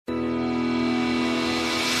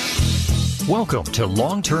Welcome to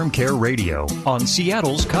Long-Term Care Radio on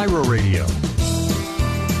Seattle's Cairo Radio.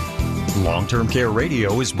 Long-Term Care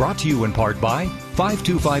Radio is brought to you in part by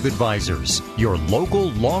 525 Advisors, your local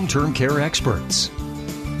long-term care experts.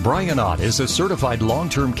 Brian Ott is a certified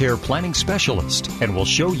long-term care planning specialist and will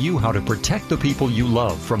show you how to protect the people you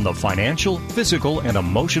love from the financial, physical, and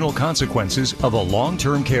emotional consequences of a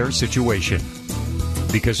long-term care situation.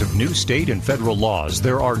 Because of new state and federal laws,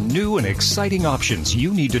 there are new and exciting options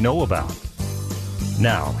you need to know about.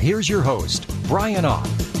 Now, here's your host, Brian Ott.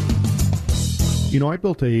 You know, I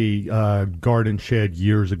built a garden shed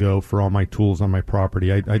years ago for all my tools on my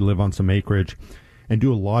property. I live on some acreage and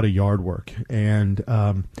do a lot of yard work. And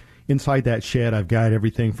inside that shed, I've got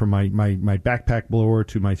everything from my backpack blower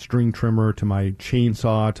to my string trimmer to my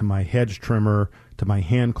chainsaw to my hedge trimmer to my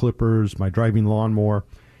hand clippers, my driving lawnmower.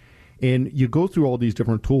 And you go through all these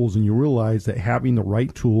different tools and you realize that having the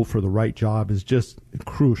right tool for the right job is just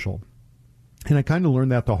crucial. And I kind of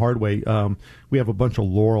learned that the hard way. We have a bunch of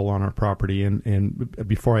laurel on our property, and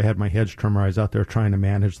before I had my hedge trimmer, I was out there trying to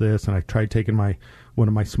manage this, and I tried taking one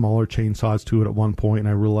of my smaller chainsaws to it at one point, and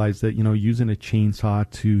I realized that, you know, using a chainsaw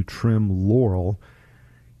to trim laurel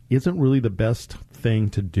isn't really the best thing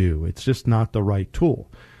to do. It's just not the right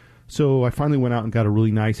tool. So I finally went out and got a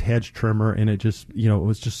really nice hedge trimmer, and it just, you know, it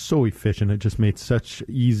was just so efficient. It just made such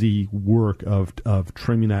easy work of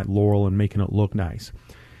trimming that laurel and making it look nice.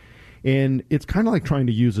 And it's kind of like trying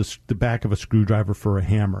to use the back of a screwdriver for a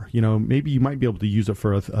hammer. You know, maybe you might be able to use it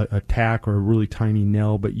for a tack or a really tiny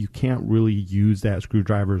nail, but you can't really use that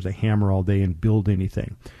screwdriver as a hammer all day and build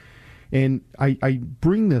anything. And I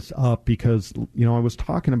bring this up because, you know, I was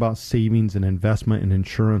talking about savings and investment and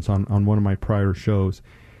insurance on one of my prior shows.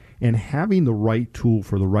 And having the right tool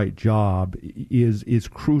for the right job is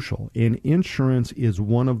crucial. And insurance is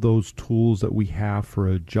one of those tools that we have for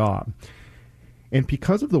a job. And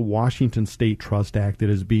because of the Washington State Trust Act that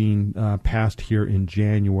is being passed here in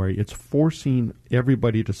January, it's forcing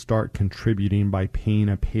everybody to start contributing by paying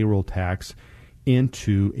a payroll tax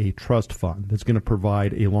into a trust fund that's going to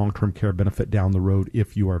provide a long-term care benefit down the road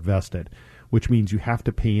if you are vested, which means you have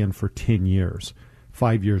to pay in for 10 years,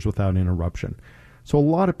 5 years without interruption. So a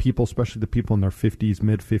lot of people, especially the people in their 50s,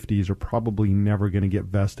 mid-50s, are probably never going to get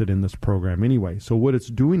vested in this program anyway. So what it's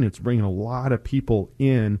doing, it's bringing a lot of people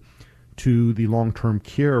in to the long-term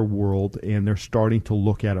care world, and they're starting to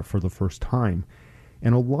look at it for the first time.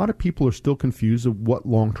 And a lot of people are still confused of what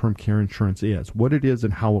long-term care insurance is, what it is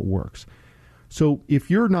and how it works. So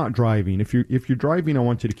if you're not driving, if you're driving, I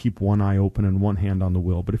want you to keep one eye open and one hand on the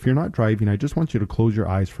wheel. But if you're not driving, I just want you to close your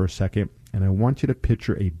eyes for a second, and I want you to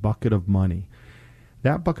picture a bucket of money.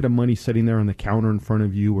 That bucket of money sitting there on the counter in front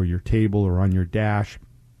of you or your table or on your dash,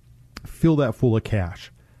 fill that full of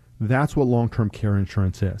cash. That's what long-term care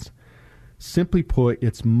insurance is. Simply put,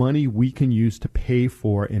 it's money we can use to pay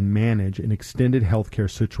for and manage an extended healthcare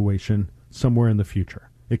situation somewhere in the future.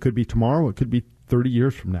 It could be tomorrow. It could be 30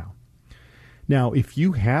 years from now. Now, if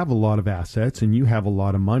you have a lot of assets and you have a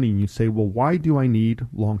lot of money and you say, well, why do I need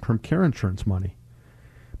long-term care insurance money?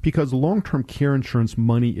 Because long-term care insurance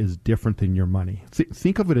money is different than your money.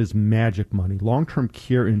 Think of it as magic money. Long-term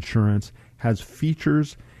care insurance has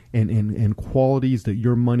features and qualities that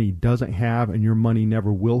your money doesn't have and your money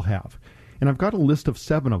never will have. And I've got a list of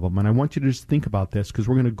 7 of them, and I want you to just think about this because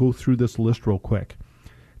we're going to go through this list real quick.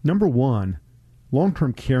 Number 1,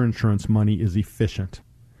 long-term care insurance money is efficient.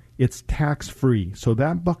 It's tax-free. So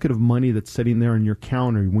that bucket of money that's sitting there on your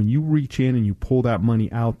counter, when you reach in and you pull that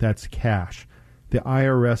money out, that's cash. The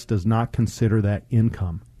IRS does not consider that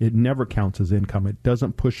income. It never counts as income. It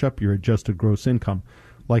doesn't push up your adjusted gross income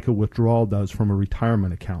like a withdrawal does from a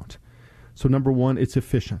retirement account. So number 1, it's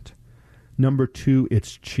efficient. Number 2,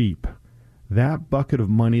 it's cheap. That bucket of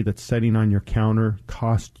money that's sitting on your counter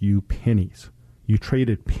cost you pennies. You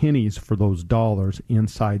traded pennies for those dollars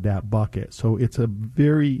inside that bucket. So it's a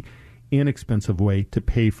very inexpensive way to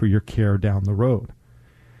pay for your care down the road.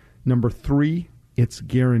 Number 3, it's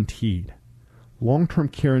guaranteed. Long-term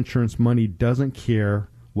care insurance money doesn't care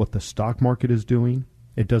what the stock market is doing.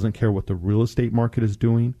 It doesn't care what the real estate market is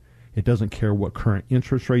doing. It doesn't care what current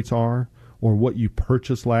interest rates are or what you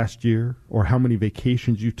purchased last year or how many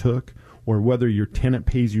vacations you took or whether your tenant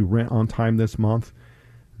pays you rent on time this month.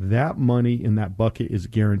 That money in that bucket is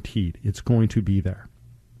guaranteed. It's going to be there.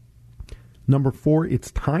 Number 4,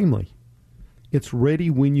 it's timely. It's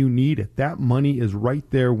ready when you need it. That money is right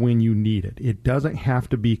there when you need it. It doesn't have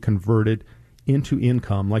to be converted into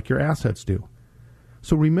income like your assets do.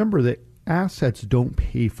 So remember that assets don't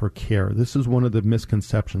pay for care. This is one of the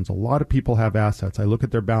misconceptions. A lot of people have assets. I look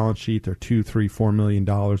at their balance sheet, they're $2, $3, $4 million.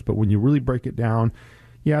 But when you really break it down,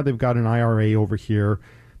 yeah, they've got an IRA over here.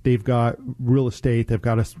 they've got real estate, they've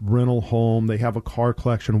got a rental home, they have a car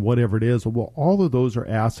collection, whatever it is. Well, all of those are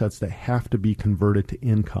assets that have to be converted to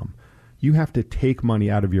income. You have to take money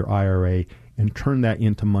out of your IRA and turn that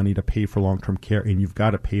into money to pay for long-term care, and you've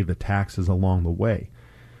got to pay the taxes along the way.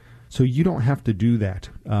 So you don't have to do that,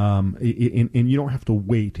 and you don't have to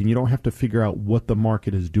wait, and you don't have to figure out what the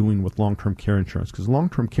market is doing with long-term care insurance, because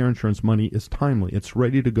long-term care insurance money is timely. It's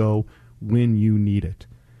ready to go when you need it.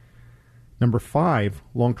 Number 5,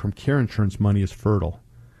 long-term care insurance money is fertile.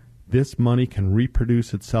 This money can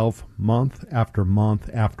reproduce itself month after month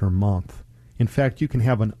after month. In fact, you can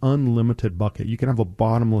have an unlimited bucket. You can have a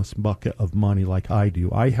bottomless bucket of money like I do.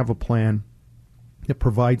 I have a plan that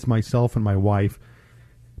provides myself and my wife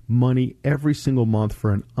money every single month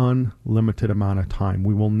for an unlimited amount of time.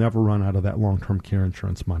 We will never run out of that long-term care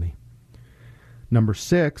insurance money. Number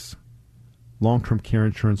 6, long-term care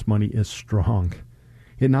insurance money is strong.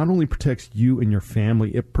 It not only protects you and your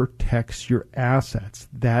family, it protects your assets.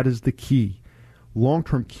 That is the key.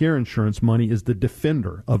 Long-term care insurance money is the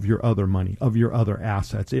defender of your other money, of your other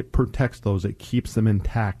assets. It protects those. It keeps them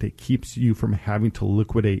intact. It keeps you from having to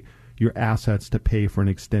liquidate your assets to pay for an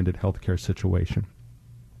extended healthcare situation.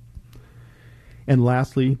 And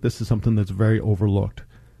lastly, this is something that's very overlooked.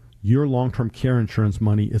 Your long-term care insurance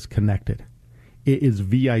money is connected. It is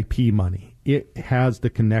VIP money. It has the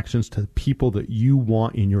connections to people that you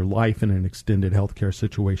want in your life in an extended healthcare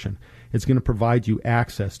situation. It's going to provide you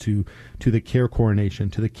access to the care coordination,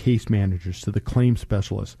 to the case managers, to the claim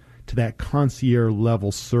specialists, to that concierge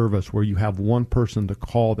level service where you have one person to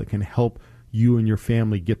call that can help you and your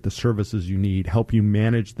family get the services you need, help you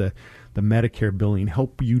manage the Medicare billing,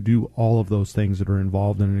 help you do all of those things that are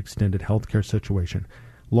involved in an extended healthcare situation.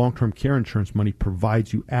 Long-term care insurance money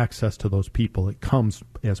provides you access to those people. It comes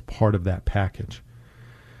as part of that package.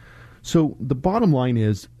 So the bottom line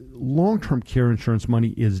is long-term care insurance money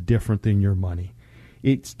is different than your money.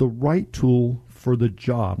 It's the right tool for the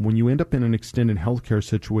job. When you end up in an extended healthcare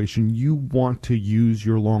situation, you want to use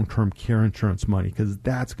your long-term care insurance money because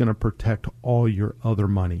that's going to protect all your other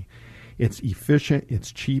money. It's efficient,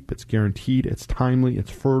 it's cheap, it's guaranteed, it's timely,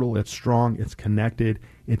 it's fertile, it's strong, it's connected,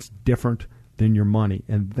 it's different than your money.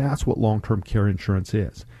 And that's what long-term care insurance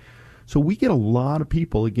is. So we get a lot of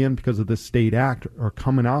people, again, because of this state act, are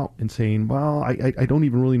coming out and saying, well, I don't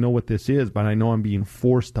even really know what this is, but I know I'm being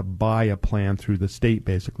forced to buy a plan through the state,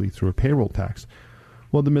 basically through a payroll tax.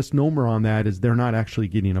 Well, the misnomer on that is they're not actually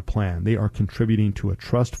getting a plan. They are contributing to a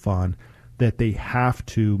trust fund that they have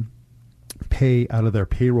to pay out of their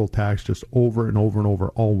payroll tax just over and over and over.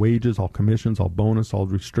 All wages, all commissions, all bonus, all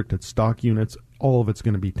restricted stock units, all of it's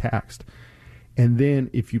going to be taxed. And then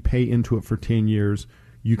if you pay into it for 10 years,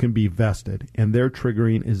 you can be vested, and their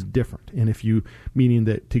triggering is different. And if you, meaning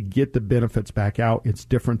that to get the benefits back out, it's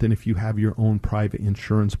different than if you have your own private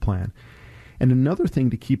insurance plan. And another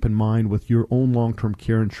thing to keep in mind with your own long-term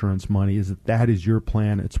care insurance money is that that is your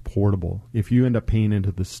plan. It's portable. If you end up paying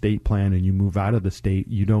into the state plan and you move out of the state,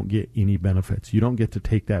 you don't get any benefits. You don't get to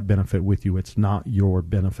take that benefit with you. It's not your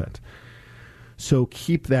benefit. So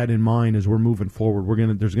keep that in mind as we're moving forward.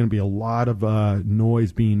 There's going to be a lot of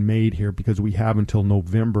noise being made here because we have until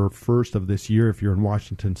November 1st of this year, if you're in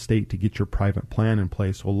Washington State, to get your private plan in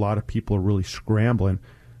place. So a lot of people are really scrambling,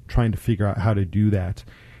 trying to figure out how to do that.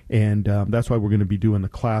 And that's why we're going to be doing the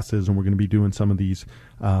classes, and we're going to be doing some of these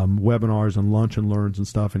webinars and lunch and learns and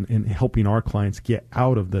stuff, and helping our clients get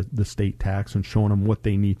out of the state tax and showing them what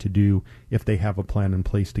they need to do if they have a plan in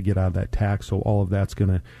place to get out of that tax. So all of that's going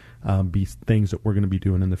to be things that we're going to be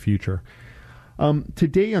doing in the future.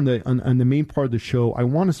 Today on the main part of the show, I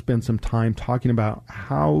want to spend some time talking about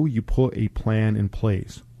how you put a plan in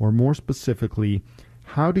place, or more specifically,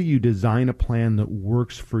 how do you design a plan that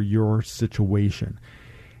works for your situation?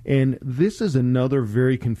 And this is another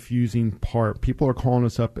very confusing part. People are calling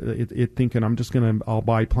us up thinking, I'll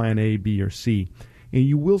buy plan A, B, or C. And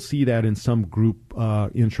you will see that in some group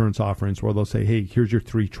insurance offerings where they'll say, hey, here's your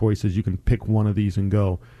 3 choices. You can pick one of these and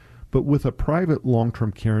go. But with a private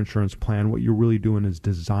long-term care insurance plan, what you're really doing is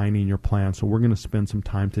designing your plan. So we're going to spend some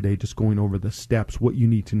time today just going over the steps, what you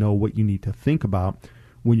need to know, what you need to think about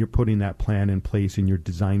when you're putting that plan in place and you're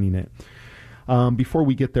designing it. Before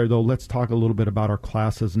we get there, though, let's talk a little bit about our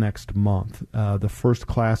classes next month. The first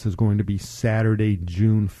class is going to be Saturday,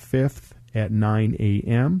 June 5th at 9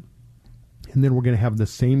 a.m., and then we're going to have the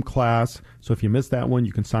same class. So if you missed that one,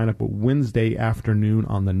 you can sign up Wednesday afternoon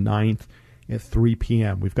on the 9th at 3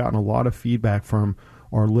 p.m. We've gotten a lot of feedback from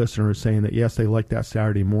our listeners saying that, yes, they like that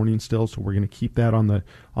Saturday morning still, so we're going to keep that on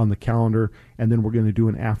the calendar, and then we're going to do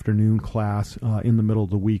an afternoon class in the middle of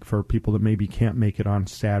the week for people that maybe can't make it on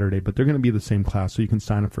Saturday, but they're going to be the same class, so you can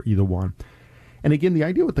sign up for either one. And again, the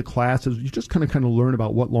idea with the class is you just kind of learn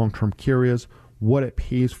about what long-term care is, what it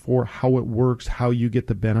pays for, how it works, how you get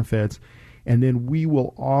the benefits. And then we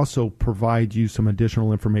will also provide you some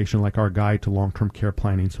additional information like our guide to long-term care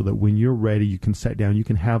planning so that when you're ready, you can sit down, you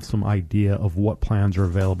can have some idea of what plans are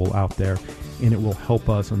available out there, and it will help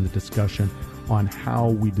us in the discussion on how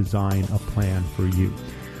we design a plan for you.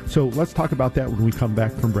 So let's talk about that when we come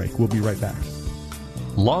back from break. We'll be right back.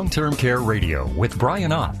 Long-Term Care Radio with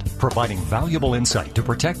Brian Ott, providing valuable insight to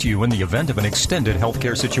protect you in the event of an extended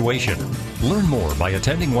healthcare situation. Learn more by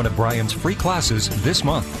attending one of Brian's free classes this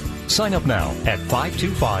month. Sign up now at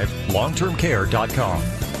 525longtermcare.com.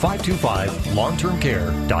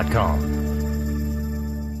 525longtermcare.com.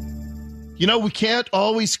 You know, we can't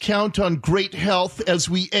always count on great health as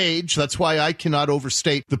we age. That's why I cannot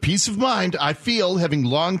overstate the peace of mind I feel having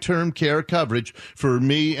long-term care coverage for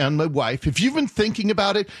me and my wife. If you've been thinking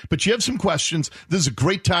about it, but you have some questions, this is a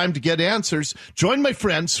great time to get answers. Join my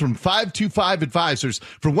friends from 525 Advisors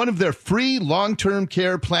for one of their free long-term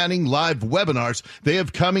care planning live webinars they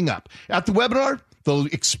have coming up. At the webinar, they'll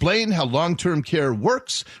explain how long-term care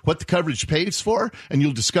works, what the coverage pays for, and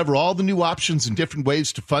you'll discover all the new options and different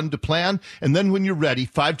ways to fund a plan. And then when you're ready,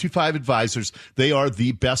 525 Advisors, they are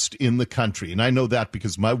the best in the country. And I know that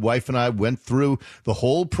because my wife and I went through the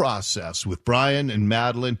whole process with Brian and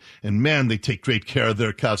Madeline, and man, they take great care of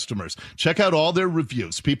their customers. Check out all their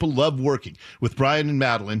reviews. People love working with Brian and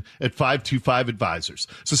Madeline at 525 Advisors.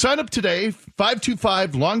 So sign up today,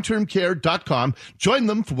 525longtermcare.com. Join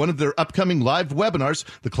them for one of their upcoming live webinars.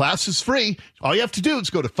 The class is free. All you have to do is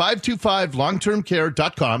go to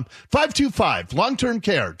 525longtermcare.com,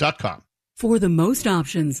 525longtermcare.com. For the most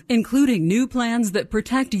options, including new plans that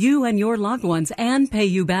protect you and your loved ones and pay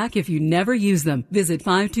you back if you never use them, visit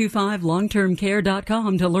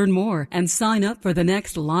 525longtermcare.com to learn more and sign up for the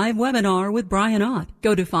next live webinar with Brian Ott.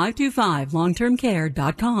 Go to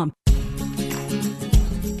 525longtermcare.com.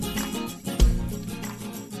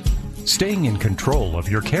 Staying in control of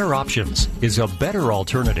your care options is a better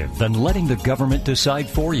alternative than letting the government decide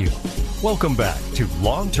for you. Welcome back to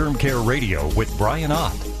Long-Term Care Radio with Brian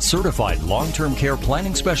Ott, certified long-term care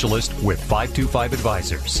planning specialist with 525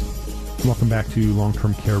 Advisors. Welcome back to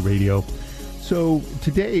Long-Term Care Radio. So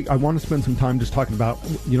today I want to spend some time just talking about,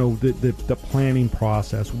 the planning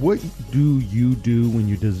process. What do you do when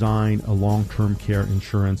you design a long-term care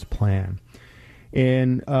insurance plan?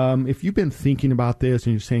 And if you've been thinking about this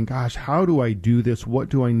and you're saying, gosh, how do I do this? What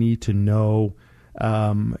do I need to know?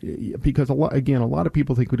 Because a lot of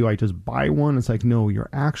people think, do I just buy one? It's like, no, you're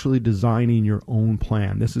actually designing your own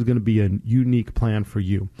plan. This is going to be a unique plan for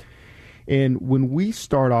you. And when we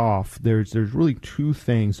start off, there's really two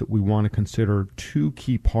things that we want to consider, two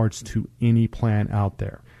key parts to any plan out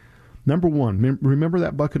there. Number one, remember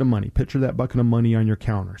that bucket of money. Picture that bucket of money on your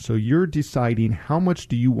counter. So you're deciding how much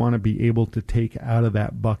do you want to be able to take out of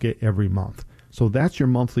that bucket every month. So that's your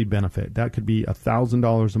monthly benefit. That could be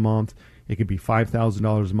 $1,000 a month. It could be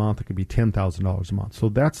 $5,000 a month. It could be $10,000 a month. So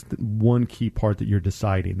that's the one key part that you're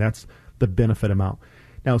deciding. That's the benefit amount.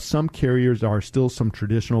 Now, some carriers are still some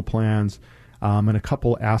traditional plans and a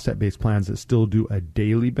couple asset-based plans that still do a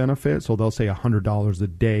daily benefit. So they'll say $100 a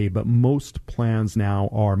day, but most plans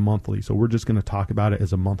now are monthly. So we're just going to talk about it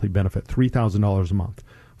as a monthly benefit, $3,000 a month,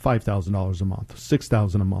 $5,000 a month,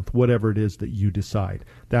 $6,000 a month, whatever it is that you decide.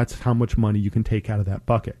 That's how much money you can take out of that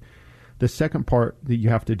bucket. The second part that you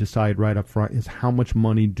have to decide right up front is how much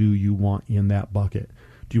money do you want in that bucket?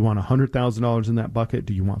 Do you want $100,000 in that bucket?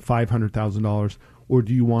 Do you want $500,000? Or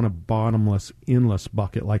do you want a bottomless, endless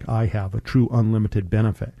bucket like I have, a true unlimited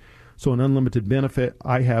benefit? So an unlimited benefit,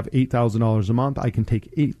 I have $8,000 a month. I can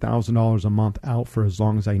take $8,000 a month out for as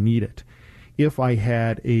long as I need it. If I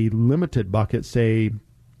had a limited bucket, say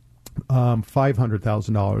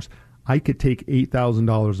 $500,000, I could take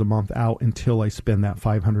 $8,000 a month out until I spend that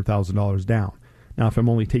 $500,000 down. Now, if I'm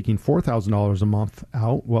only taking $4,000 a month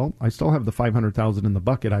out, well, I still have the $500,000 in the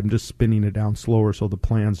bucket. I'm just spinning it down slower, so the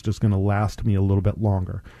plan's just going to last me a little bit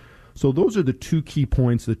longer. So those are the two key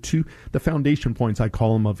points, the foundation points, I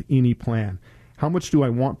call them, of any plan. How much do I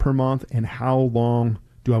want per month, and how long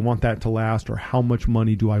do I want that to last, or how much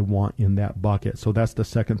money do I want in that bucket? So that's the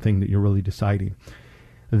second thing that you're really deciding.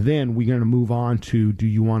 Then we're going to move on to, do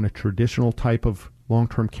you want a traditional type of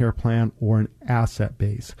long-term care plan or an asset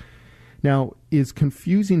base? Now, as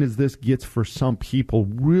confusing as this gets for some people,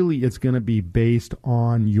 really it's going to be based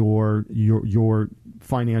on your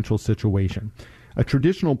financial situation. A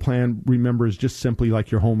traditional plan, remember, is just simply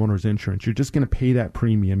like your homeowner's insurance. You're just going to pay that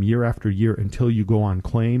premium year after year until you go on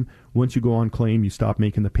claim. Once you go on claim, you stop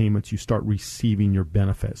making the payments, you start receiving your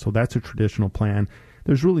benefit. So that's a traditional plan.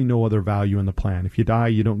 there's really no other value in the plan. If you die,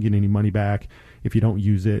 you don't get any money back. If you don't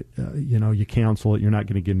use it, you cancel it, you're not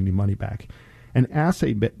going to get any money back. An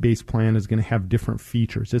asset-based plan is going to have different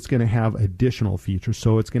features. It's going to have additional features.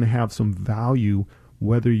 So it's going to have some value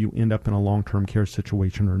whether you end up in a long-term care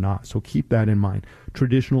situation or not. So keep that in mind.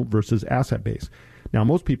 Traditional versus asset-based. Now,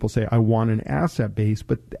 most people say, I want an asset-based,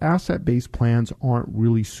 but asset-based plans aren't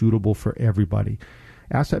really suitable for everybody.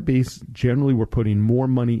 Asset-based, generally, we're putting more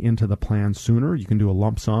money into the plan sooner. You can do a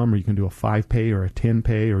lump sum, or you can do a 5-pay or a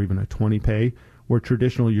 10-pay or even a 20-pay. Where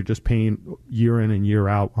traditional, you're just paying year in and year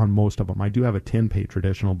out on most of them. I do have a 10-pay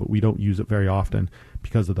traditional, but we don't use it very often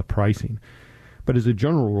because of the pricing. But as a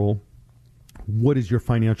general rule, what is your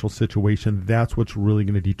financial situation? That's what's really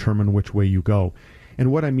going to determine which way you go.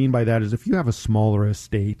 And what I mean by that is if you have a smaller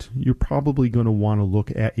estate, you're probably going to want to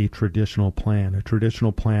look at a traditional plan. A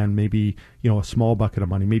traditional plan, maybe, a small bucket of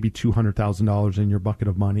money, maybe $200,000 in your bucket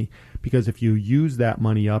of money. Because if you use that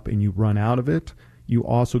money up and you run out of it, you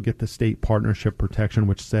also get the state partnership protection,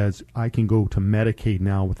 which says I can go to Medicaid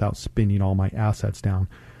now without spending all my assets down.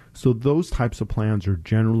 So those types of plans are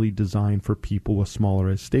generally designed for people with smaller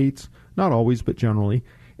estates, not always, but generally.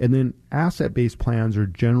 And then asset-based plans are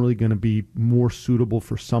generally going to be more suitable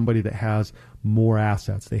for somebody that has more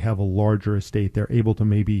assets. They have a larger estate. They're able to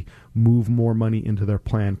maybe move more money into their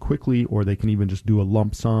plan quickly, or they can even just do a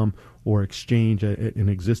lump sum or exchange an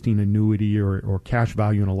existing annuity or cash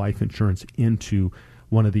value in a life insurance into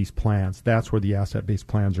one of these plans. That's where the asset-based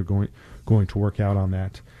plans are going to work out on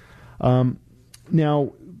that.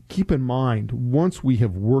 Now, keep in mind, once we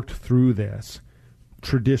have worked through this,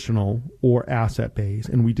 traditional or asset-based,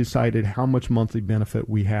 and we decided how much monthly benefit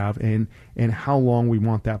we have and how long we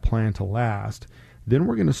want that plan to last, then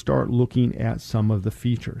we're going to start looking at some of the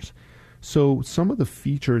features. So some of the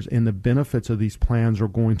features and the benefits of these plans are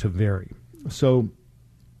going to vary. So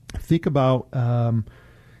think about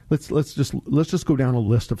let's just go down a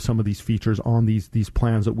list of some of these features on these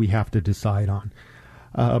plans that we have to decide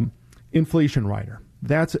on. Inflation rider.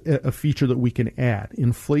 That's a feature that we can add.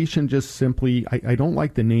 Inflation just simply, I don't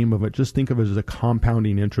like the name of it, just think of it as a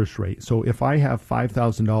compounding interest rate. So if I have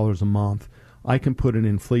 $5,000 a month, I can put an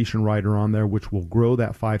inflation rider on there which will grow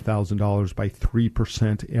that $5,000 by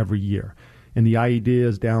 3% every year. And the idea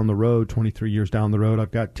is down the road, 23 years down the road, I've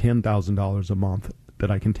got $10,000 a month that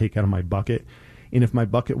I can take out of my bucket. And if my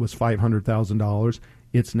bucket was $500,000,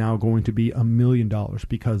 it's now going to be $1 million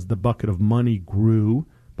because the bucket of money grew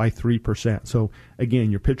by 3%. So again,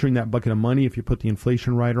 you're picturing that bucket of money. If you put the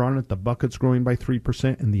inflation rider on it, the bucket's growing by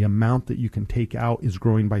 3%, and the amount that you can take out is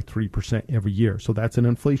growing by 3% every year. So that's an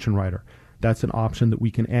inflation rider. That's an option that we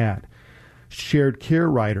can add. Shared care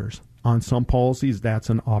riders. On some policies, that's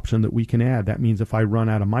an option that we can add. That means if I run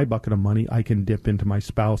out of my bucket of money, I can dip into my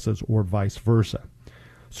spouse's or vice versa.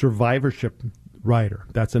 Survivorship rider.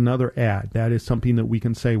 That's another add. That is something that we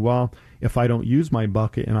can say, well, if I don't use my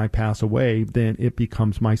bucket and I pass away, then it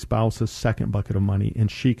becomes my spouse's second bucket of money, and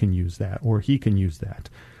she can use that or he can use that.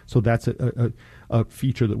 So that's a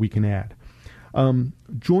feature that we can add.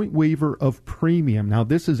 Joint waiver of premium. Now,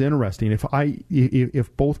 this is interesting.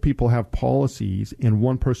 If both people have policies and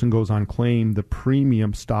one person goes on claim, the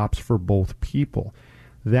premium stops for both people.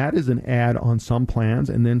 That is an add on some plans,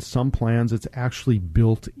 and then some plans it's actually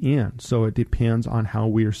built in. So it depends on how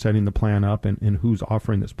we are setting the plan up and who's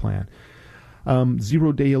offering this plan.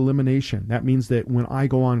 0-day elimination. That means that when I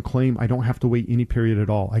go on claim, I don't have to wait any period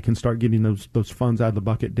at all. I can start getting those funds out of the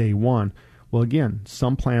bucket day one. Well, again,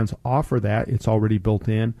 some plans offer that. It's already built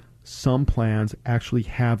in. Some plans actually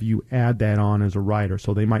have you add that on as a rider.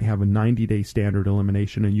 So they might have a 90-day standard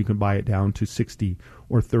elimination, and you can buy it down to 60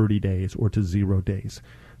 or 30 days or to 0 days.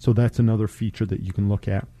 So that's another feature that you can look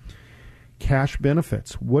at. Cash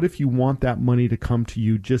benefits. What if you want that money to come to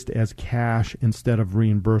you just as cash instead of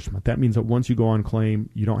reimbursement? That means that once you go on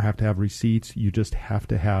claim, you don't have to have receipts. You just have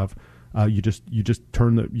to have,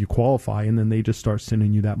 you qualify, and then they just start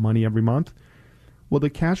sending you that money every month. Well, the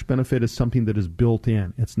cash benefit is something that is built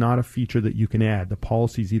in. It's not a feature that you can add. The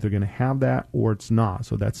policy is either going to have that or it's not.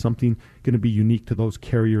 So that's something going to be unique to those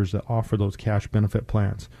carriers that offer those cash benefit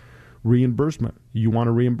plans. Reimbursement. You want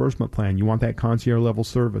a reimbursement plan. You want that concierge level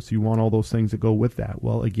service. You want all those things that go with that.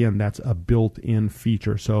 Well, again, that's a built-in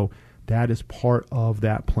feature. So that is part of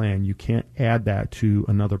that plan. You can't add that to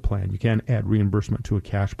another plan. You can't add reimbursement to a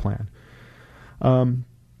cash plan.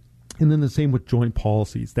 And then the same with joint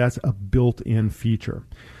policies. That's a built-in feature.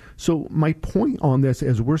 So my point on this,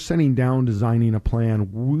 as we're sitting down designing a plan,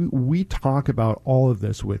 we talk about all of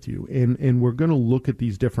this with you, and we're going to look at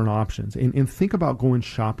these different options and think about going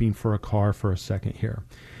shopping for a car for a second here.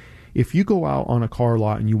 If you go out on a car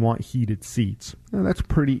lot and you want heated seats, that's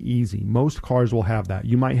pretty easy. Most cars will have that.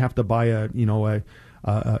 You might have to buy a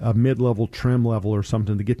mid-level trim level or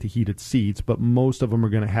something to get the heated seats, but most of them are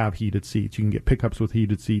going to have heated seats. You can get pickups with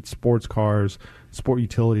heated seats, sports cars, sport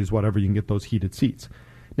utilities, whatever, you can get those heated seats.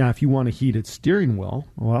 Now, if you want a heated steering wheel,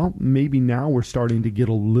 well, maybe now we're starting to get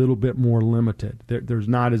a little bit more limited. There's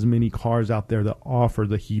not as many cars out there that offer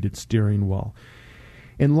the heated steering wheel.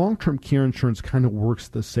 And long-term care insurance kind of works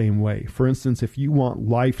the same way. For instance, if you want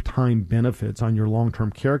lifetime benefits on your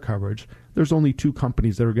long-term care coverage, there's only 2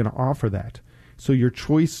 companies that are going to offer that. So your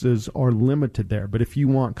choices are limited there. But if you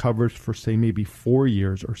want coverage for, say, maybe 4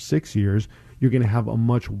 years or 6 years, you're going to have a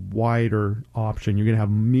much wider option. You're going to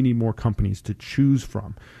have many more companies to choose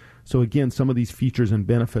from. So again, some of these features and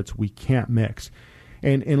benefits we can't mix.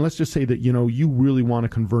 And let's just say that, you really want a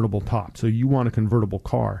convertible top. So you want a convertible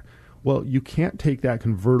car. Well, you can't take that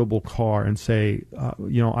convertible car and say,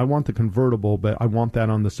 I want the convertible, but I want that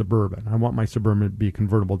on the Suburban. I want my Suburban to be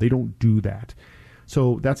convertible. They don't do that.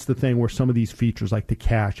 So that's the thing where some of these features like the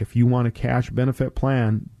cash, if you want a cash benefit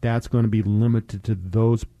plan, that's going to be limited to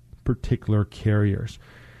those particular carriers.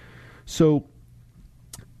 So,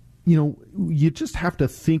 you just have to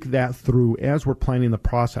think that through as we're planning the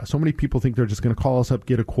process. So many people think they're just going to call us up,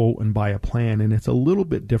 get a quote, and buy a plan, and it's a little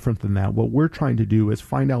bit different than that. What we're trying to do is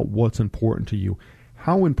find out what's important to you.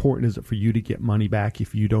 How important is it for you to get money back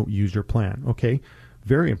if you don't use your plan? Okay,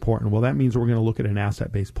 very important. Well, that means we're going to look at an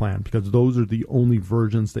asset-based plan because those are the only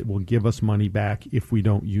versions that will give us money back if we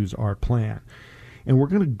don't use our plan. And we're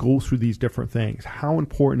going to go through these different things. How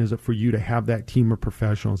important is it for you to have that team of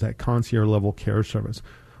professionals, that concierge level care service?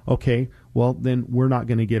 Okay, well, then we're not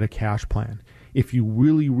going to get a cash plan. If you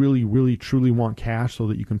really, really, really, truly want cash so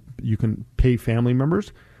that you can pay family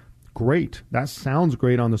members, great. That sounds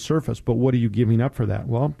great on the surface, but what are you giving up for that?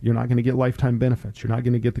 Well, you're not going to get lifetime benefits. You're not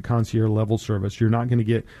going to get the concierge level service. You're not going to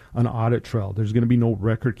get an audit trail. There's going to be no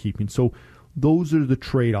record keeping. So those are the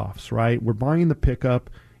trade-offs, right? We're buying the pickup.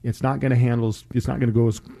 It's not going to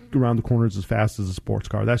go around the corners as fast as a sports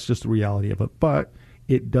car. That's just the reality of it. But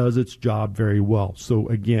it does its job very well. So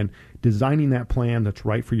again, designing that plan that's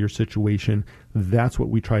right for your situation, that's what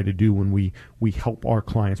we try to do when we help our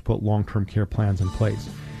clients put long-term care plans in place.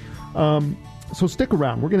 So stick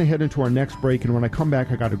around. We're going to head into our next break, and when I come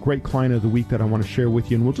back, I got a great client of the week that I want to share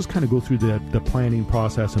with you, and we'll just kind of go through the planning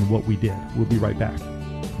process and what we did. We'll be right back.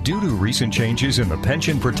 Due to recent changes in the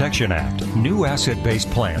Pension Protection Act, new asset-based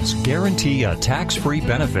plans guarantee a tax-free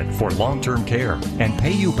benefit for long-term care and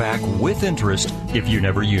pay you back with interest if you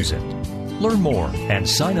never use it. Learn more and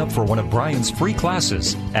sign up for one of Brian's free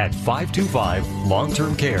classes at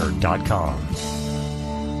 525longtermcare.com.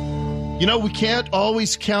 We can't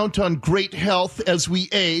always count on great health as we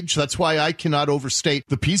age. That's why I cannot overstate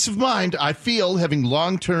the peace of mind I feel having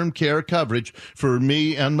long-term care coverage for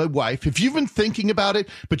me and my wife. If you've been thinking about it,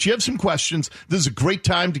 but you have some questions, this is a great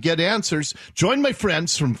time to get answers. Join my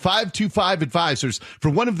friends from 525 Advisors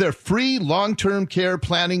for one of their free long-term care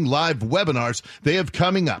planning live webinars they have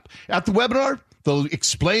coming up. At the webinar, they'll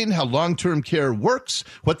explain how long-term care works,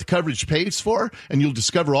 what the coverage pays for, and you'll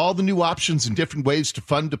discover all the new options and different ways to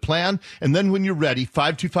fund a plan. And then when you're ready,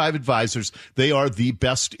 525 Advisors, they are the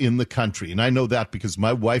best in the country. And I know that because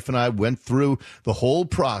my wife and I went through the whole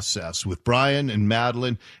process with Brian and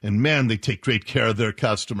Madeline, and man, they take great care of their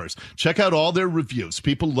customers. Check out all their reviews.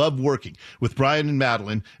 People love working with Brian and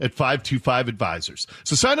Madeline at 525 Advisors.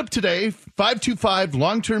 So sign up today,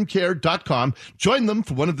 525longtermcare.com. Join them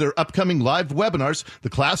for one of their upcoming live webinars. The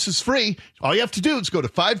class is free. All you have to do is go to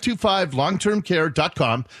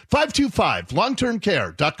 525longtermcare.com,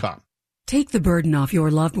 525longtermcare.com. Take the burden off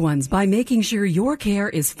your loved ones by making sure your care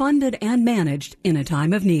is funded and managed in a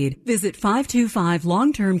time of need. Visit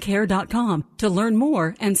 525longtermcare.com to learn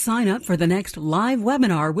more and sign up for the next live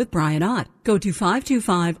webinar with Brian Ott. Go to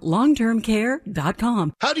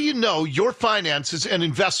 525longtermcare.com. How do you know your finances and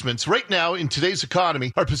investments right now in today's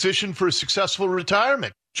economy are positioned for a successful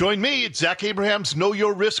retirement? Join me at Zach Abraham's Know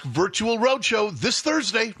Your Risk virtual roadshow this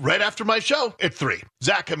Thursday, right after my show at 3.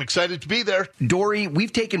 Zach, I'm excited to be there. Dory,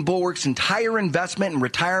 we've taken Bulwark's entire investment and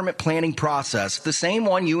retirement planning process, the same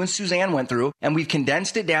one you and Suzanne went through, and we've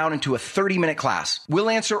condensed it down into a 30-minute class. We'll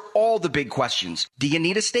answer all the big questions. Do you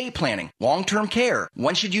need estate planning? Long-term care?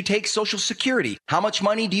 When should you take Social Security? How much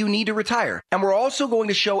money do you need to retire? And we're also going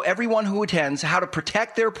to show everyone who attends how to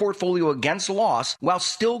protect their portfolio against loss while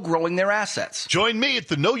still growing their assets. Join me at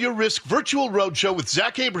the Know Your Risk Virtual Roadshow with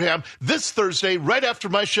Zach Abraham this Thursday right after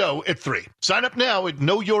my show at 3. Sign up now at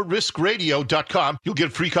knowyourriskradio.com. You'll get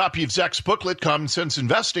a free copy of Zach's booklet, Common Sense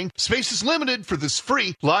Investing. Space is limited for this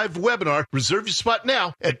free live webinar. Reserve your spot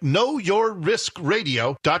now at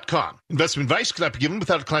knowyourriskradio.com. Investment advice cannot be given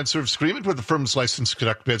without a client service agreement where the firm is licensed to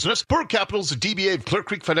conduct business. Burr Capital is a DBA of Clear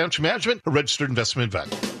Creek Financial Management, a registered investment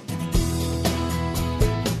advisor.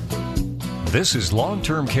 This is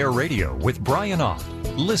Long-Term Care Radio with Brian Ott.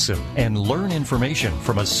 Listen and learn information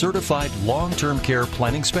from a certified long-term care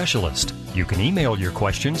planning specialist. You can email your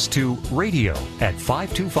questions to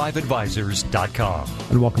radio@525advisors.com.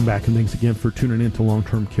 And welcome back, and thanks again for tuning in to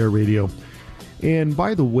Long-Term Care Radio. And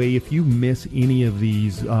by the way, if you miss any of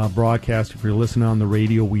these broadcasts, if you're listening on the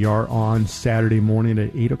radio, we are on Saturday morning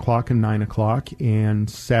at 8 o'clock and 9 o'clock, and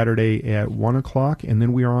Saturday at 1 o'clock, and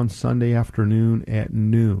then we are on Sunday afternoon at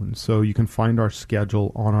noon. So you can find our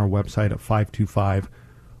schedule on our website at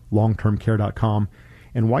 525longtermcare.com.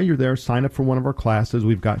 And while you're there, sign up for one of our classes.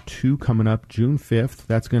 We've got two coming up June 5th.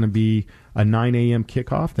 That's going to be a 9 a.m.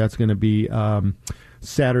 kickoff. That's going to be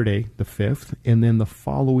Saturday the 5th, and then the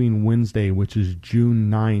following Wednesday, which is June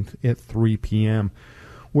 9th at 3 p.m.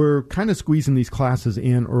 We're kind of squeezing these classes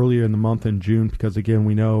in earlier in the month in June because, again,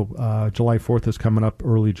 we know July 4th is coming up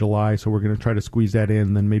early July, so we're going to try to squeeze that in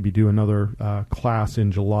and then maybe do another class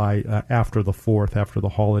in July after the 4th, after the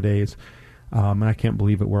holidays. And I can't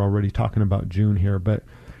believe it. We're already talking about June here. But,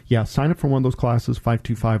 yeah, sign up for one of those classes,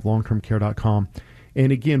 525longtermcare.com.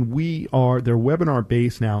 And again, they're webinar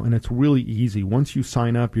based now, and it's really easy. Once you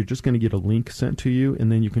sign up, you're just going to get a link sent to you, and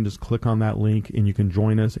then you can just click on that link and you can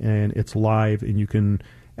join us, and it's live, and you can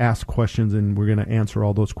ask questions, and we're going to answer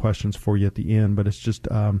all those questions for you at the end. But it's just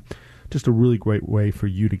a really great way for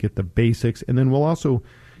you to get the basics. And then we'll also,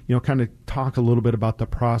 kind of talk a little bit about the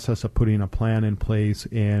process of putting a plan in place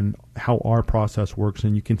and how our process works.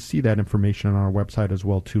 And you can see that information on our website as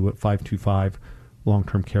well, too, at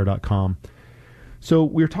 525longtermcare.com. So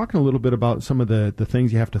we were talking a little bit about some of the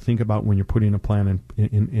things you have to think about when you're putting a plan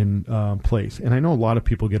in place. And I know a lot of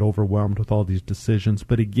people get overwhelmed with all these decisions.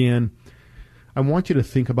 But again, I want you to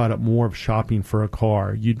think about it more of shopping for a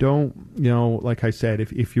car. You don't, like I said,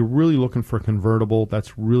 if you're really looking for a convertible,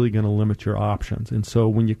 that's really going to limit your options. And so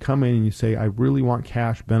when you come in and you say, I really want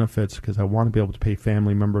cash benefits because I want to be able to pay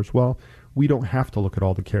family members, well, we don't have to look at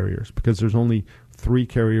all the carriers because there's only 3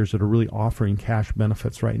 carriers that are really offering cash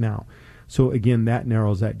benefits right now. So, again, that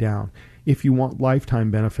narrows that down. If you want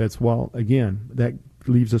lifetime benefits, well, again, that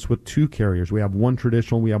leaves us with 2 carriers. We have one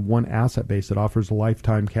traditional, we have one asset-based that offers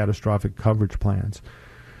lifetime catastrophic coverage plans.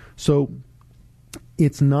 So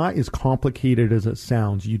it's not as complicated as it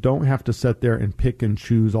sounds. You don't have to sit there and pick and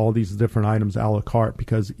choose all these different items a la carte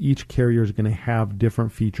because each carrier is going to have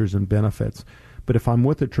different features and benefits. But if I'm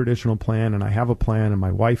with a traditional plan and I have a plan and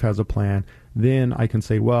my wife has a plan, then I can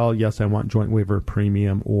say, well, yes, I want joint waiver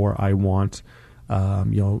premium, or I want,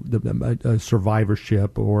 a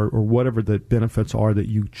survivorship, or whatever the benefits are that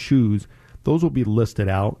you choose. Those will be listed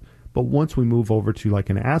out. But once we move over to like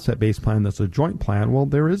an asset-based plan that's a joint plan, well,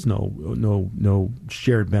 there is no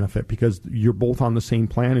shared benefit because you're both on the same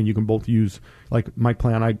plan and you can both use, like my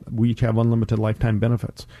plan, we each have unlimited lifetime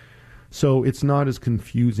benefits. So it's not as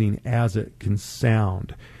confusing as it can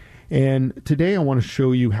sound. And today I want to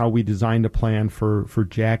show you how we designed a plan for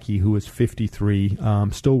Jackie, who is 53,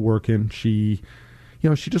 still working. She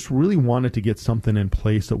just really wanted to get something in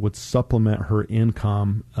place that would supplement her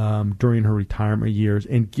income during her retirement years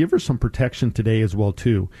and give her some protection today as well,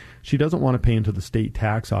 too. She doesn't want to pay into the state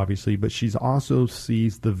tax, obviously, but she's also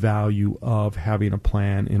sees the value of having a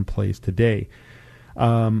plan in place today.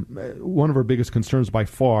 One of her biggest concerns by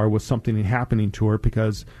far was something happening to her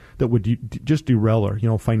because that would just derail her,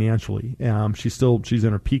 financially. She's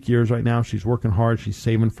in her peak years right now. She's working hard. She's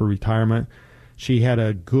saving for retirement. She had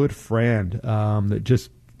a good friend that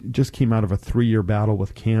just came out of a 3-year battle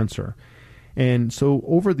with cancer. And so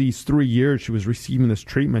over these 3 years, she was receiving this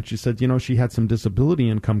treatment. She said, she had some disability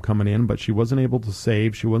income coming in, but she wasn't able to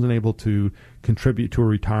save. She wasn't able to contribute to her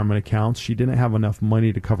retirement accounts. She didn't have enough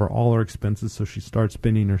money to cover all her expenses, so she started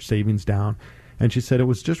spending her savings down. And she said it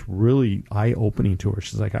was just really eye-opening to her.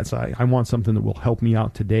 She's like, I want something that will help me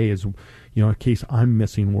out today as, in case I'm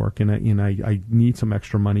missing work and I need some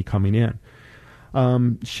extra money coming in.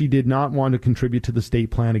 She did not want to contribute to the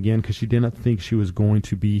state plan again because she didn't think she was going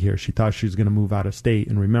to be here. She thought she was going to move out of state.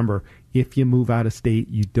 And remember, if you move out of state,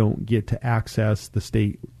 you don't get to access the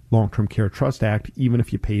State Long-Term Care Trust Act, even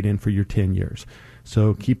if you paid in for your 10 years.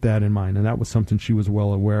 So keep that in mind. And that was something she was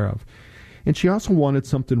well aware of. And she also wanted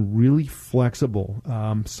something really flexible,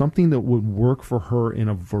 something that would work for her in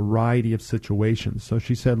a variety of situations. So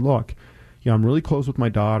she said, look, I'm really close with my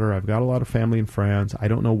daughter. I've got a lot of family and friends. I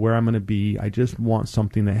don't know where I'm going to be. I just want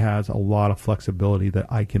something that has a lot of flexibility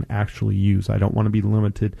that I can actually use. I don't want to be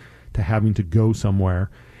limited to having to go somewhere.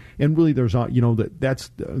 And really, there's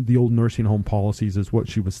that's the old nursing home policies is what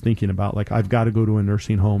she was thinking about. Like, I've got to go to a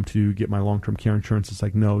nursing home to get my long-term care insurance. It's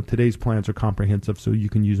like, no, today's plans are comprehensive, so you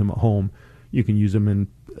can use them at home. You can use them in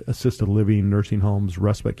assisted living, nursing homes,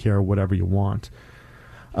 respite care, whatever you want.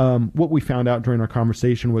 What we found out during our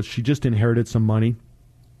conversation was she just inherited some money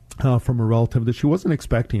from a relative that she wasn't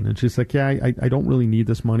expecting. And she's like, yeah, I don't really need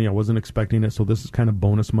this money. I wasn't expecting it. So this is kind of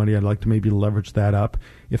bonus money. I'd like to maybe leverage that up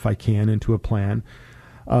if I can into a plan.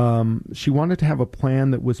 She wanted to have a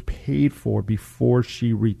plan that was paid for before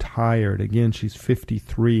she retired. Again, she's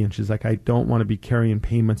 53 and she's like, I don't want to be carrying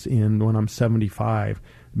payments in when I'm 75,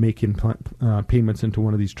 making payments into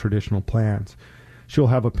one of these traditional plans. She'll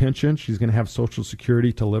have a pension. She's going to have Social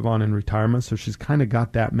Security to live on in retirement. So she's kind of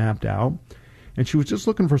got that mapped out. And she was just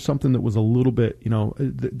looking for something that was a little bit,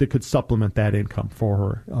 that could supplement that income for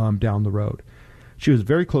her down the road. She was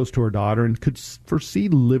very close to her daughter and could foresee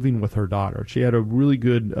living with her daughter. She had a really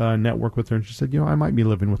good network with her. And she said, I might be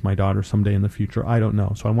living with my daughter someday in the future. I don't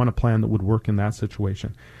know. So I want a plan that would work in that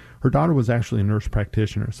situation. Her daughter was actually a nurse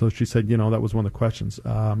practitioner. So she said, that was one of the questions.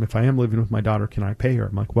 If I am living with my daughter, can I pay her?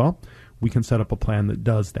 I'm like, well, we can set up a plan that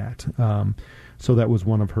does that. So that was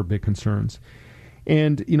one of her big concerns.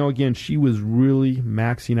 And, again, she was really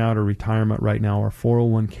maxing out her retirement right now, her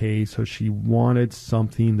 401k. So she wanted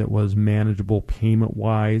something that was manageable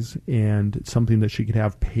payment-wise and something that she could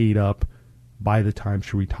have paid up by the time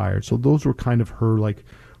she retired. So those were kind of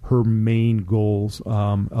her main goals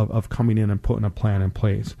of coming in and putting a plan in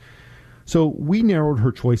place. So we narrowed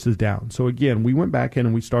her choices down. So, again, we went back in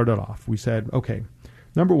and we started off. We said, okay,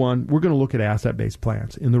 number one, we're going to look at asset-based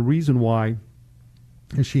plans. And the reason why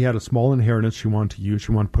is she had a small inheritance she wanted to use.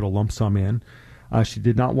 She wanted to put a lump sum in. She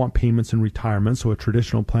did not want payments in retirement. So a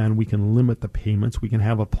traditional plan, we can limit the payments. We can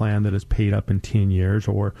have a plan that is paid up in 10 years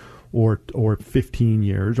or 15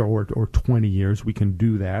 years or 20 years. We can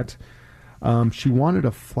do that. She wanted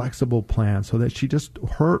a flexible plan so that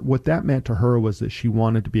what that meant to her was that she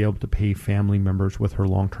wanted to be able to pay family members with her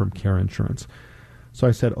long-term care insurance. So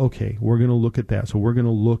I said, okay, we're going to look at that. So we're going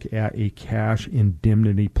to look at a cash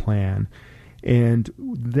indemnity plan. And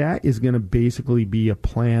that is going to basically be a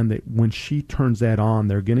plan that when she turns that on,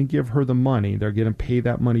 they're going to give her the money. They're going to pay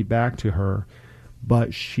that money back to her.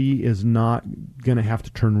 But she is not going to have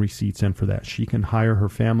to turn receipts in for that. She can hire her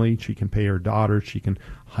family. She can pay her daughter. She can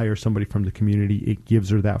hire somebody from the community. It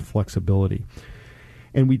gives her that flexibility.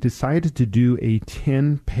 And we decided to do a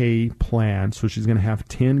 10-pay plan. So she's going to have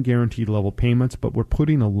 10 guaranteed level payments, but we're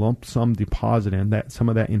putting a lump sum deposit in, that some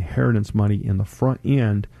of that inheritance money in the front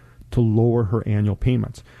end to lower her annual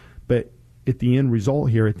payments. But at the end result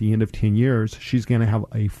here, at the end of 10 years, she's going to have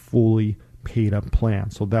a fully paid up plan.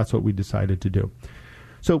 So that's what we decided to do.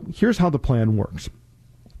 So here's how the plan works.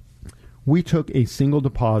 We took a single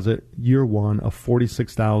deposit year one of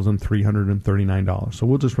 $46,339. So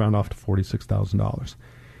we'll just round off to $46,000.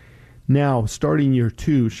 Now, starting year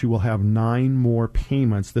two, she will have 9 more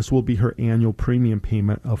payments. This will be her annual premium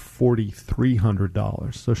payment of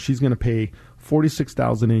 $4,300. So she's going to pay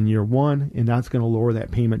 $46,000 in year one, and that's going to lower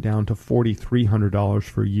that payment down to $4,300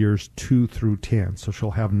 for years 2 through 10. So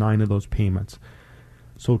she'll have 9 of those payments.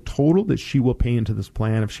 So total that she will pay into this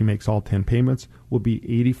plan if she makes all 10 payments will be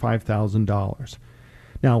 $85,000.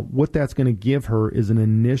 Now, what that's going to give her is an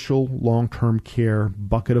initial long-term care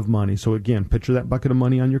bucket of money. So again, picture that bucket of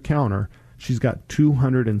money on your counter. She's got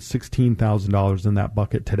 $216,000 in that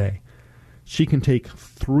bucket today. She can take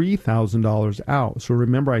 $3,000 out. So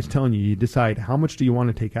remember, I was telling you, you decide how much do you want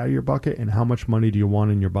to take out of your bucket and how much money do you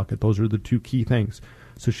want in your bucket. Those are the two key things.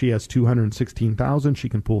 So she has $216,000. She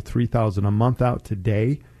can pull $3,000 a month out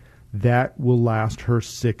today. That will last her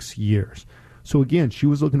 6 years. So again, she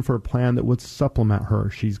was looking for a plan that would supplement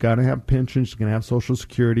her. She's got to have pension. She's going to have Social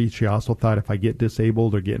Security. She also thought if I get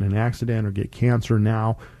disabled or get in an accident or get cancer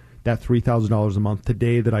now, that $3,000 a month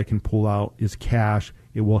today that I can pull out is cash.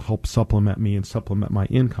 It will help supplement me and supplement my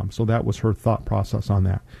income. So that was her thought process on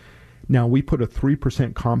that. Now, we put a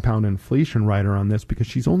 3% compound inflation rider on this because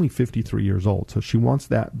she's only 53 years old. So she wants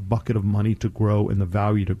that bucket of money to grow and the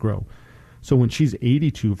value to grow. So when she's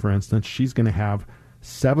 82, for instance, she's going to have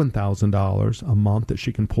 $7,000 a month that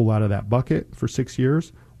she can pull out of that bucket for 6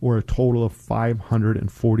 years, or a total of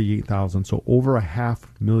 $548,000. So over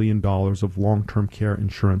 $500,000 of long-term care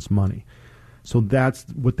insurance money. So that's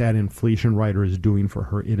what that inflation rider is doing for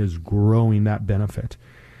her. It is growing that benefit.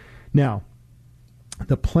 Now,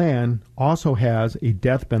 The plan also has a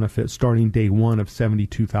death benefit starting day one of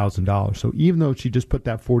 $72,000. So even though she just put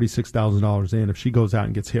that $46,000 in, if she goes out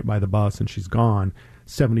and gets hit by the bus and she's gone,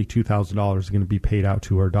 $72,000 is going to be paid out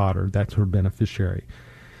to her daughter. That's her beneficiary.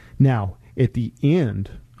 Now, at the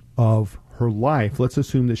end of her life, let's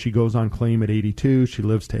assume that she goes on claim at 82, she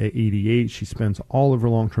lives to 88, she spends all of her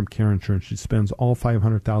long-term care insurance, she spends all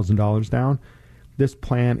 $500,000 down. This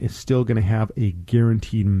plan is still going to have a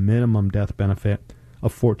guaranteed minimum death benefit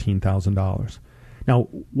of $14,000. Now,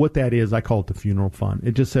 what that is, I call it the funeral fund.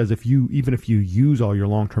 It just says even if you use all your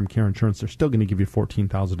long-term care insurance, they're still going to give you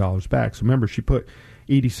 $14,000 back. So remember, she put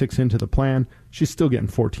 86 into the plan, she's still getting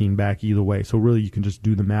 14 back either way. So really, you can just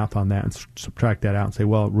do the math on that and subtract that out and say,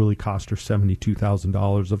 well, it really cost her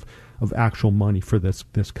 $72,000 of actual money for this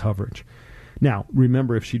coverage. Now,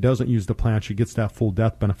 remember, if she doesn't use the plan, she gets that full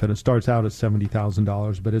death benefit. It starts out at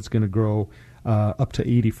 $70,000, but it's going to grow up to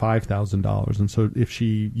 $85,000. And so if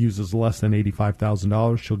she uses less than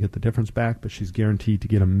 $85,000, she'll get the difference back, but she's guaranteed to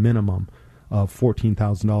get a minimum of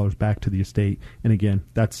 $14,000 back to the estate. And again,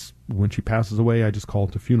 that's when she passes away, I just call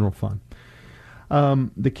it the funeral fund.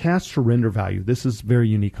 The cash surrender value, this is very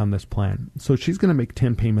unique on this plan. So she's going to make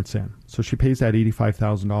 10 payments in. So she pays that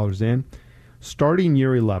 $85,000 in. Starting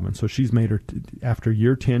year 11, so she's made after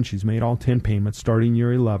year 10, she's made all 10 payments. Starting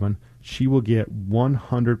year 11, she will get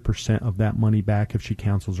 100% of that money back if she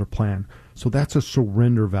cancels her plan. So that's a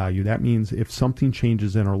surrender value. That means if something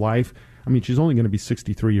changes in her life, I mean, she's only going to be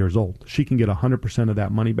 63 years old. She can get 100% of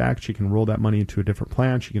that money back. She can roll that money into a different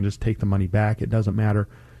plan. She can just take the money back. It doesn't matter.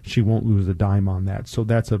 She won't lose a dime on that. So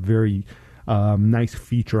that's a very nice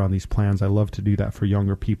feature on these plans. I love to do that for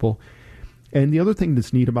younger people. And the other thing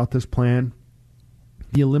that's neat about this plan,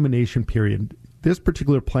 the elimination period. This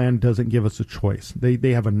particular plan doesn't give us a choice.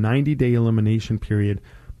 They have a 90-day elimination period,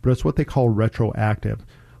 but it's what they call retroactive.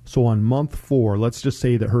 So on month 4, let's just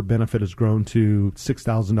say that her benefit has grown to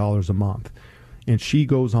 $6,000 a month, and she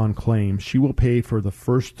goes on claim. She will pay for the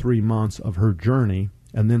first 3 months of her journey,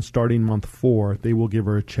 and then starting month 4, they will give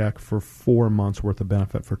her a check for 4 months worth of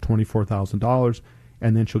benefit for $24,000,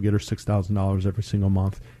 and then she'll get her $6,000 every single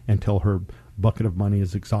month until her bucket of money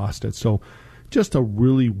is exhausted. So just a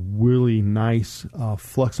really, really nice,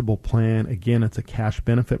 flexible plan. Again, it's a cash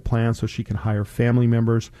benefit plan, so she can hire family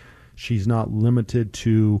members. She's not limited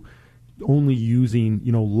to only using,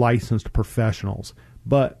 licensed professionals.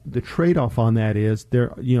 But the trade-off on that is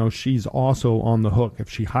she's also on the hook. If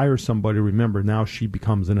she hires somebody, remember, now she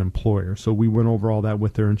becomes an employer. So we went over all that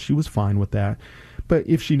with her, and she was fine with that. But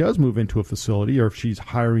if she does move into a facility, or if she's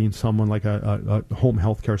hiring someone like a home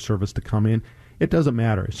health care service to come in, it doesn't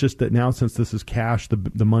matter. It's just that now, since this is cash,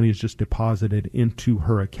 the money is just deposited into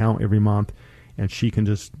her account every month, and she can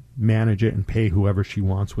just manage it and pay whoever she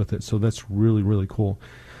wants with it. So that's really, really cool.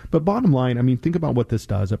 But bottom line, I mean, think about what this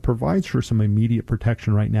does. It provides her some immediate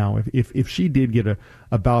protection right now. If she did get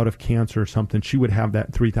a bout of cancer or something, she would have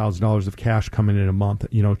that $3,000 of cash coming in a month.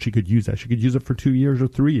 She could use that. She could use it for 2 years or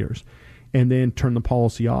 3 years and then turn the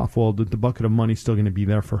policy off. Well, the bucket of money is still going to be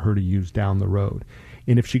there for her to use down the road.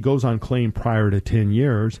 And if she goes on claim prior to 10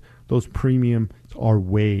 years, those premiums are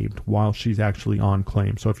waived while she's actually on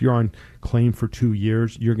claim. So if you're on claim for 2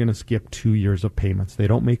 years, you're going to skip 2 years of payments.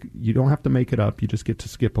 You don't have to make it up. You just get to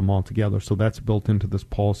skip them altogether. So that's built into this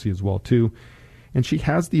policy as well, too. And she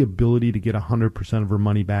has the ability to get 100% of her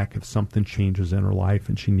money back if something changes in her life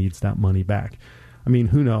and she needs that money back. I mean,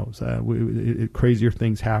 who knows? Crazier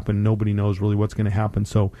things happen. Nobody knows really what's going to happen.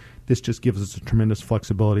 So this just gives us a tremendous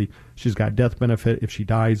flexibility. She's got death benefit if she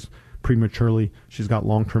dies prematurely. She's got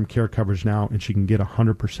long-term care coverage now, and she can get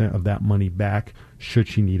 100% of that money back should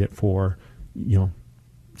she need it for,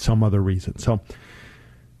 some other reason. So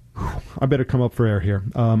I better come up for air here.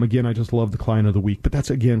 Again, I just love the client of the week. But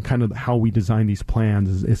that's, again, kind of how we design these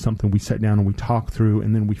plans is something we sit down and we talk through,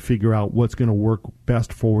 and then we figure out what's going to work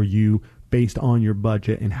best for you based on your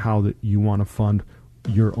budget and how that you want to fund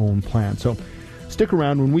your own plan. So stick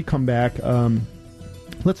around. When we come back,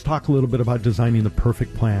 let's talk a little bit about designing the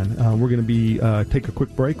perfect plan. We're going to take a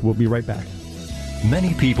quick break. We'll be right back.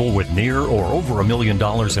 Many people with near or over $1 million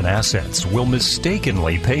in assets will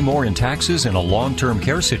mistakenly pay more in taxes in a long-term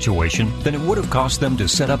care situation than it would have cost them to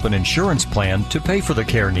set up an insurance plan to pay for the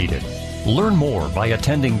care needed. Learn more by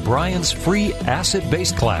attending Brian's free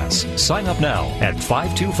asset-based class. Sign up now at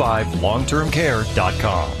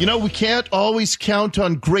 525longtermcare.com. You know, we can't always count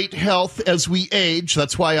on great health as we age.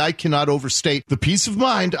 That's why I cannot overstate the peace of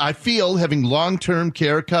mind I feel having long-term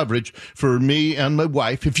care coverage for me and my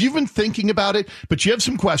wife. If you've been thinking about it, but you have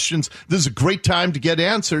some questions, this is a great time to get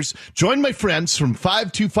answers. Join my friends from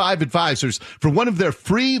 525 Advisors for one of their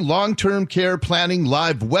free long-term care planning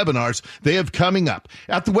live webinars they have coming up.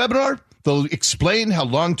 At the webinar, they'll explain how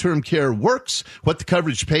long-term care works, what the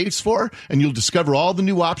coverage pays for, and you'll discover all the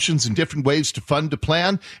new options and different ways to fund a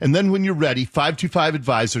plan. And then when you're ready, 525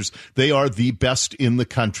 Advisors, they are the best in the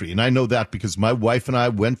country. And I know that because my wife and I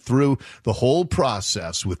went through the whole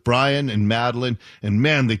process with Brian and Madeline, and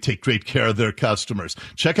man, they take great care of their customers.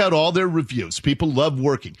 Check out all their reviews. People love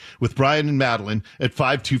working with Brian and Madeline at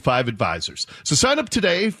 525 Advisors. So sign up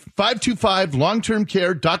today,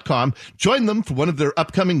 525longtermcare.com. Join them for one of their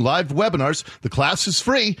upcoming live webinars. The class is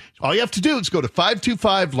free. All you have to do is go to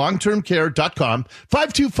 525longtermcare.com,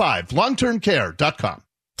 525longtermcare.com.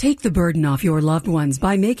 Take the burden off your loved ones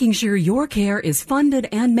by making sure your care is funded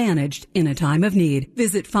and managed in a time of need.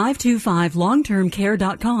 Visit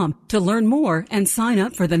 525longtermcare.com to learn more and sign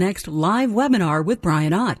up for the next live webinar with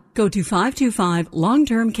Brian Ott. Go to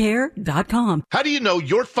 525longtermcare.com. How do you know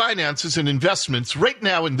your finances and investments right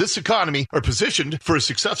now in this economy are positioned for a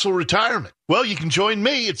successful retirement? Well, you can join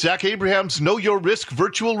me at Zach Abraham's Know Your Risk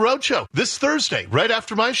Virtual Roadshow this Thursday, right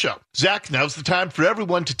after my show. Zach, now's the time for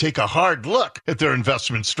everyone to take a hard look at their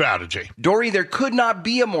investment strategy. Dory, there could not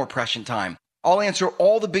be a more prescient time. I'll answer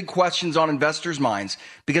all the big questions on investors' minds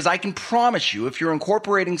because I can promise you if you're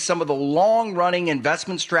incorporating some of the long-running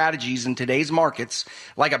investment strategies in today's markets,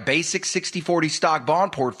 like a basic 60-40 stock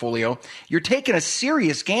bond portfolio, you're taking a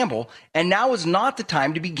serious gamble, and now is not the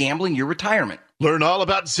time to be gambling your retirement. Learn all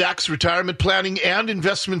about Zach's retirement planning and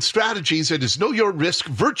investment strategies at his Know Your Risk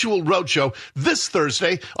Virtual Roadshow this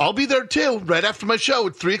Thursday. I'll be there too, right after my show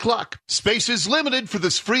at 3 o'clock. Space is limited for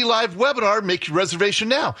this free live webinar. Make your reservation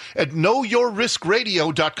now at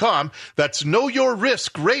knowyourriskradio.com. That's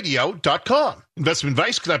knowyourriskradio.com. Investment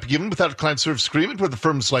advice cannot be given without a client service agreement where the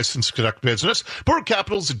firm is licensed to conduct business. Borough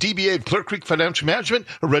Capital is a DBA of Clear Creek Financial Management,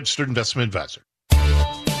 a registered investment advisor.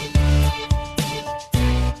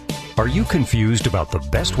 Are you confused about the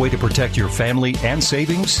best way to protect your family and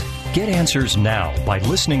savings? Get answers now by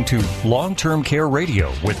listening to Long-Term Care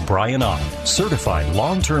Radio with Brian Ott, certified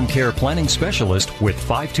long-term care planning specialist with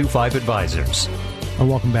 525 Advisors. And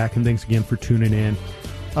welcome back, and thanks again for tuning in.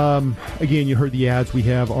 Again, you heard the ads. We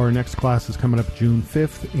have our next class is coming up June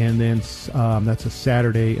 5th, and then that's a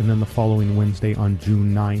Saturday, and then the following Wednesday on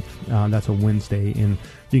June 9th. That's a Wednesday, and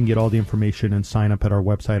you can get all the information and sign up at our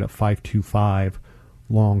website at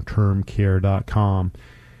 525longtermcare.com.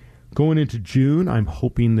 Going into June, I'm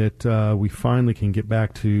hoping that we finally can get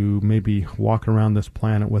back to maybe walk around this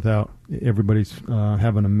planet without everybody's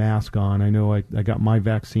having a mask on. I know I got my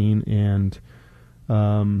vaccine, and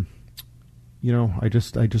you know, I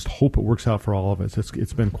just hope it works out for all of us.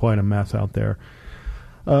 It's been quite a mess out there.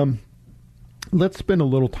 Let's spend a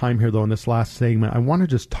little time here, though, in this last segment. I want to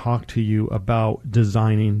just talk to you about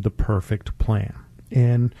designing the perfect plan.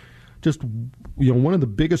 And just, you know, one of the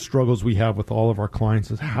biggest struggles we have with all of our clients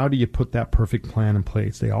is how do you put that perfect plan in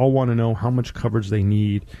place? They all want to know how much coverage they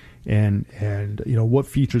need and you know, what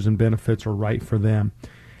features and benefits are right for them.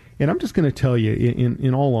 And I'm just going to tell you,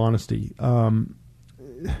 in all honesty,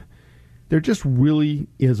 there just really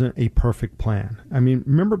isn't a perfect plan. I mean,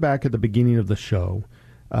 remember back at the beginning of the show,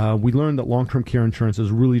 we learned that long-term care insurance is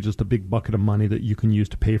really just a big bucket of money that you can use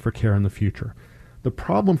to pay for care in the future. The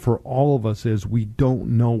problem for all of us is we don't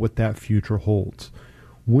know what that future holds.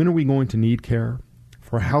 When are we going to need care?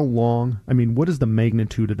 For how long? I mean, what is the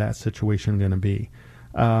magnitude of that situation going to be?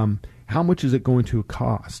 How much is it going to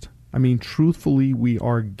cost? I mean, truthfully, we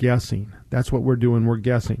are guessing. That's what we're doing. We're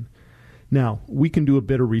guessing. Now, we can do a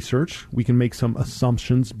bit of research. We can make some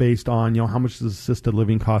assumptions based on, you know, how much does assisted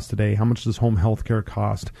living cost today? How much does home health care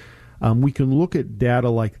cost? We can look at data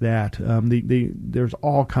like that. There's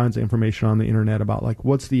all kinds of information on the internet about, like,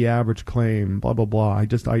 what's the average claim, blah, blah, blah.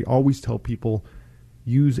 I always tell people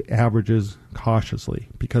use averages cautiously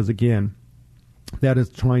because, again, that is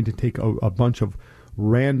trying to take a bunch of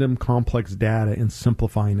random complex data and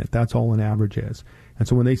simplifying it. That's all an average is. And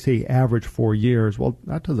so when they say average 4 years, well,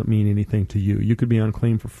 that doesn't mean anything to you. You could be on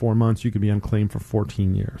claim for 4 months. You could be on claim for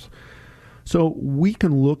 14 years. So we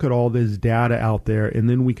can look at all this data out there, and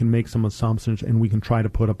then we can make some assumptions, and we can try to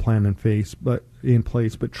put a plan in place. But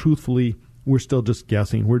truthfully, we're still just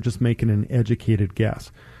guessing. We're just making an educated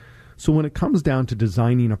guess. So when it comes down to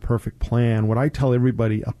designing a perfect plan, what I tell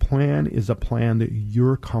everybody, a plan is a plan that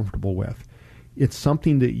you're comfortable with. It's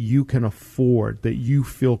something that you can afford, that you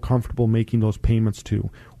feel comfortable making those payments to.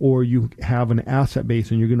 Or you have an asset base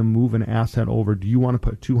and you're going to move an asset over. Do you want to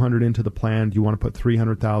put $200 into the plan? Do you want to put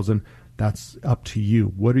 $300,000? That's up to you.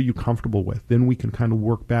 What are you comfortable with? Then we can kind of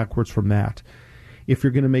work backwards from that. If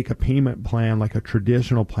you're going to make a payment plan like a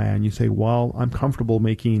traditional plan, you say, well, I'm comfortable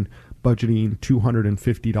budgeting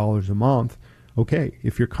 $250 a month. Okay,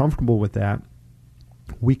 if you're comfortable with that,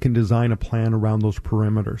 we can design a plan around those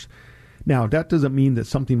perimeters. Now, that doesn't mean that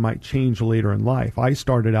something might change later in life. I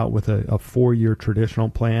started out with a 4-year traditional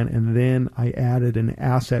plan, and then I added an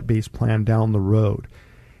asset-based plan down the road.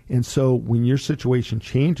 And so when your situation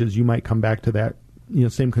changes, you might come back to that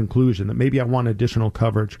same conclusion, that maybe I want additional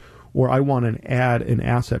coverage, or I want to add an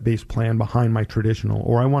asset-based plan behind my traditional,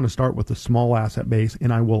 or I want to start with a small asset base,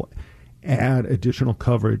 and I will add additional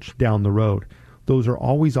coverage down the road. Those are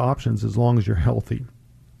always options as long as you're healthy.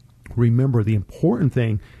 Remember, the important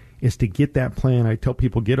thing is to get that plan. I tell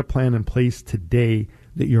people, get a plan in place today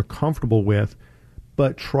that you're comfortable with,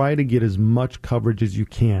 but try to get as much coverage as you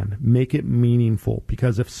can. Make it meaningful,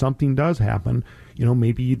 because if something does happen,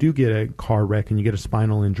 maybe you do get a car wreck and you get a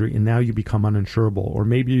spinal injury and now you become uninsurable. Or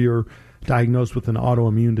maybe you're diagnosed with an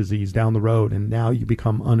autoimmune disease down the road and now you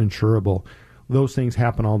become uninsurable. Those things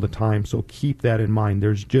happen all the time, so keep that in mind.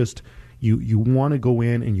 There's just, you want to go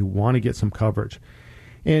in and you want to get some coverage.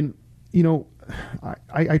 And,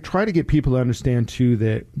 I try to get people to understand too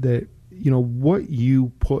that what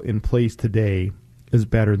you put in place today is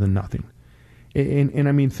better than nothing. And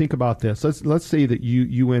I mean, think about this. Let's say that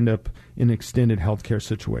you end up in an extended healthcare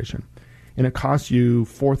situation, and it costs you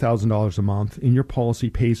 $4,000 a month, and your policy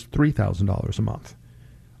pays $3,000 a month.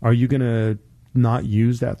 Are you going to not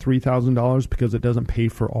use that $3,000 because it doesn't pay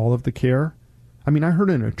for all of the care? I mean, I heard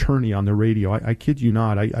an attorney on the radio. I kid you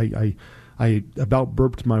not. I about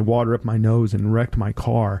burped my water up my nose and wrecked my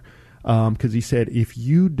car because he said, if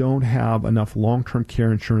you don't have enough long-term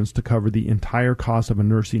care insurance to cover the entire cost of a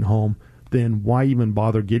nursing home, then why even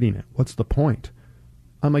bother getting it? What's the point?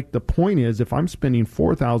 I'm like, the point is, if I'm spending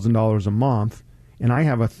 $4,000 a month and I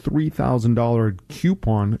have a $3,000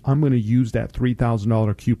 coupon, I'm going to use that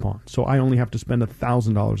 $3,000 coupon. So I only have to spend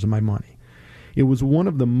 $1,000 of my money. It was one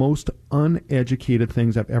of the most uneducated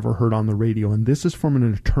things I've ever heard on the radio, and this is from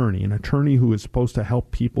an attorney who is supposed to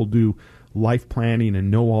help people do life planning and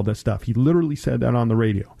know all this stuff. He literally said that on the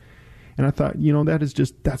radio. And I thought,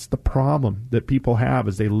 that's the problem that people have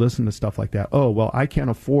as they listen to stuff like that. Oh, well, I can't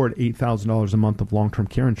afford $8,000 a month of long-term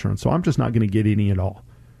care insurance, so I'm just not going to get any at all.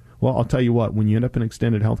 Well, I'll tell you what, when you end up in an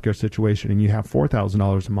extended healthcare situation and you have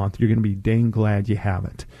 $4,000 a month, you're going to be dang glad you have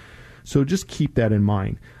it. So just keep that in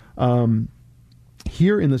mind.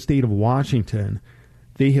 Here in the state of Washington,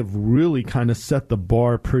 they have really kind of set the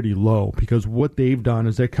bar pretty low, because what they've done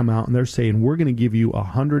is they come out and they're saying, we're going to give you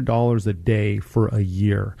 $100 a day for a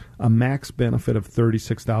year, a max benefit of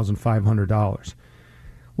 $36,500.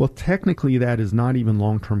 Well, technically, that is not even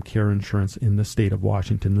long-term care insurance in the state of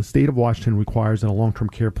Washington. The state of Washington requires that a long-term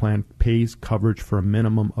care plan pays coverage for a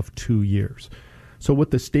minimum of 2 years. So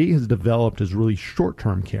what the state has developed is really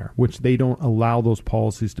short-term care, which they don't allow those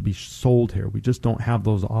policies to be sold here. We just don't have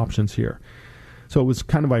those options here. So it was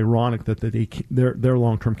kind of ironic that their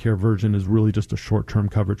long-term care version is really just a short-term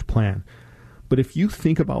coverage plan. But if you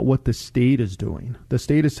think about what the state is doing, the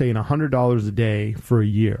state is saying $100 a day for a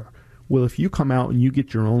year. Well, if you come out and you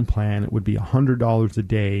get your own plan, it would be $100 a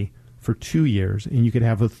day for 2 years, and you could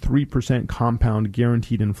have a 3% compound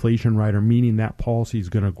guaranteed inflation rider, meaning that policy is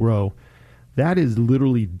going to grow. That is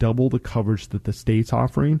literally double the coverage that the state's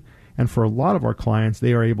offering. And for a lot of our clients,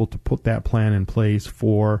 they are able to put that plan in place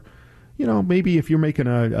for, maybe if you're making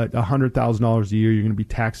 $100,000 a year, you're going to be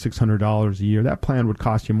taxed $600 a year. That plan would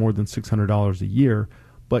cost you more than $600 a year,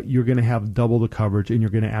 but you're going to have double the coverage and you're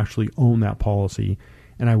going to actually own that policy.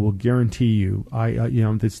 And I will guarantee you,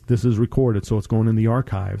 this is recorded, so it's going in the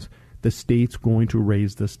archives. The state's going to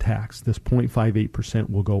raise this tax. This 0.58%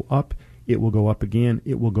 will go up. It will go up again.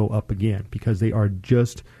 It will go up again, because they are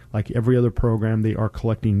just like every other program. They are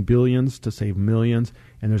collecting billions to save millions,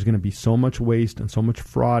 and there's going to be so much waste and so much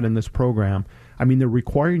fraud in this program. I mean, they're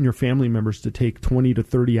requiring your family members to take 20 to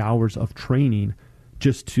 30 hours of training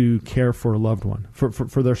just to care for a loved one, for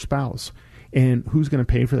their spouse. And who's going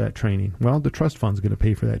to pay for that training? Well, the trust fund's going to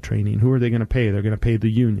pay for that training. Who are they going to pay? They're going to pay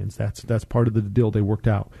the unions. That's part of the deal they worked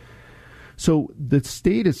out. So the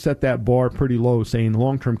state has set that bar pretty low, saying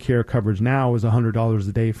long-term care coverage now is $100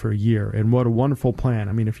 a day for a year. And what a wonderful plan.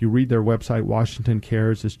 I mean, if you read their website, Washington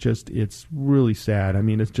Cares, it's really sad. I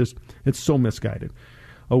mean, it's so misguided.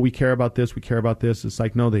 oh, we care about this, we care about this. It's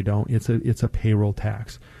like, no, they don't. It's a payroll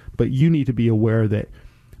tax. But you need to be aware that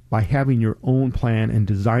by having your own plan and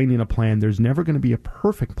designing a plan, there's never going to be a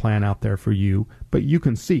perfect plan out there for you, but you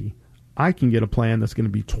can see, I can get a plan that's going to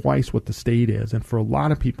be twice what the state is. And for a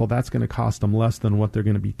lot of people, that's going to cost them less than what they're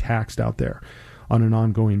going to be taxed out there on an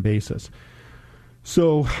ongoing basis.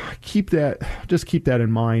 So keep that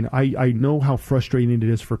in mind. I know how frustrating it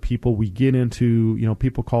is for people. We get into,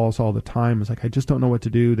 people call us all the time. It's like, I just don't know what to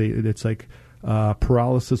do. It's like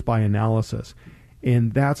paralysis by analysis.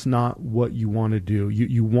 And that's not what you want to do.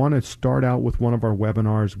 You want to start out with one of our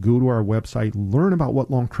webinars, go to our website, learn about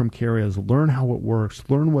what long-term care is, learn how it works,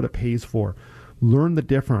 learn what it pays for, learn the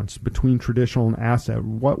difference between traditional and asset.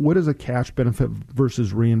 What is a cash benefit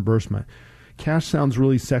versus reimbursement? Cash sounds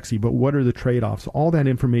really sexy, but what are the trade-offs? All that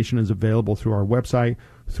information is available through our website,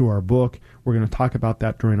 through our book. We're going to talk about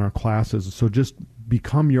that during our classes. So just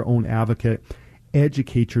become your own advocate,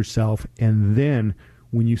 educate yourself, and then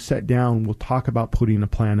when you sit down, we'll talk about putting a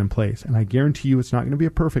plan in place. And I guarantee you it's not going to be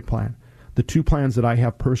a perfect plan. The two plans that I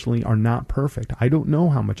have personally are not perfect. I don't know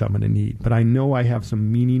how much I'm going to need, but I know I have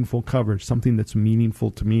some meaningful coverage, something that's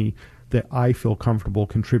meaningful to me that I feel comfortable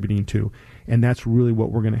contributing to. And that's really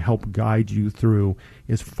what we're going to help guide you through,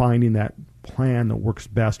 is finding that plan that works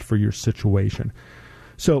best for your situation.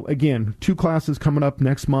 So again, 2 classes coming up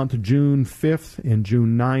next month, June 5th and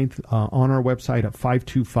June 9th on our website at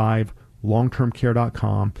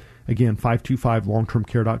 525longtermcare.com. Again,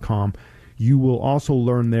 525longtermcare.com. You will also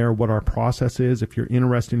learn there what our process is. If you're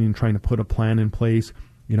interested in trying to put a plan in place,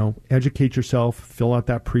 educate yourself, fill out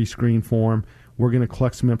that pre-screen form. We're going to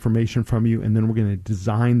collect some information from you, and then we're going to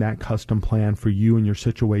design that custom plan for you and your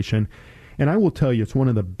situation. And I will tell you, it's one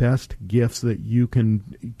of the best gifts that you can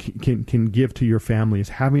give to your family, is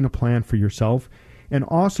having a plan for yourself. And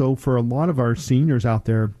also for a lot of our seniors out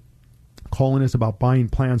there calling us about buying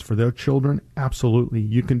plans for their children, absolutely,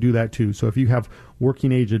 you can do that too. So if you have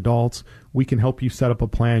working age adults, we can help you set up a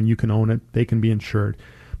plan. You can own it. They can be insured.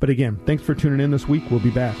 But again, thanks for tuning in this week. We'll be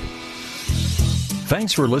back.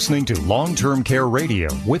 Thanks for listening to Long-Term Care Radio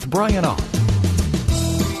with Brian Ott.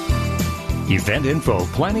 Event info,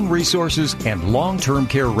 planning resources, and long-term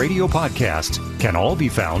care radio podcasts can all be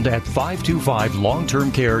found at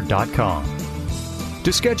 525longtermcare.com.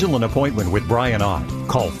 To schedule an appointment with Brian Ott,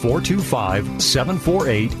 call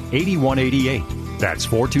 425-748-8188. That's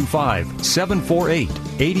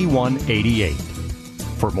 425-748-8188.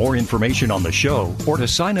 For more information on the show or to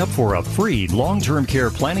sign up for a free long-term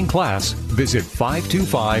care planning class, visit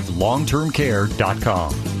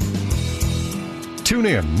 525longtermcare.com. Tune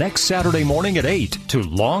in next Saturday morning at 8 to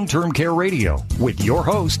Long-Term Care Radio with your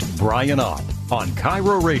host, Brian Ott, on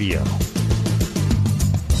Cairo Radio.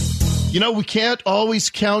 We can't always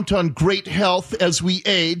count on great health as we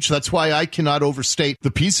age. That's why I cannot overstate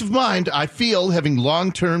the peace of mind I feel having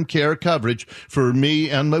long-term care coverage for me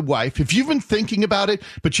and my wife. If you've been thinking about it,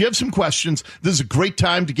 but you have some questions, this is a great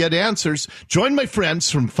time to get answers. Join my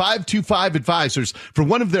friends from 525 Advisors for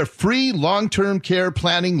one of their free long-term care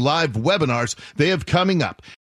planning live webinars they have coming up.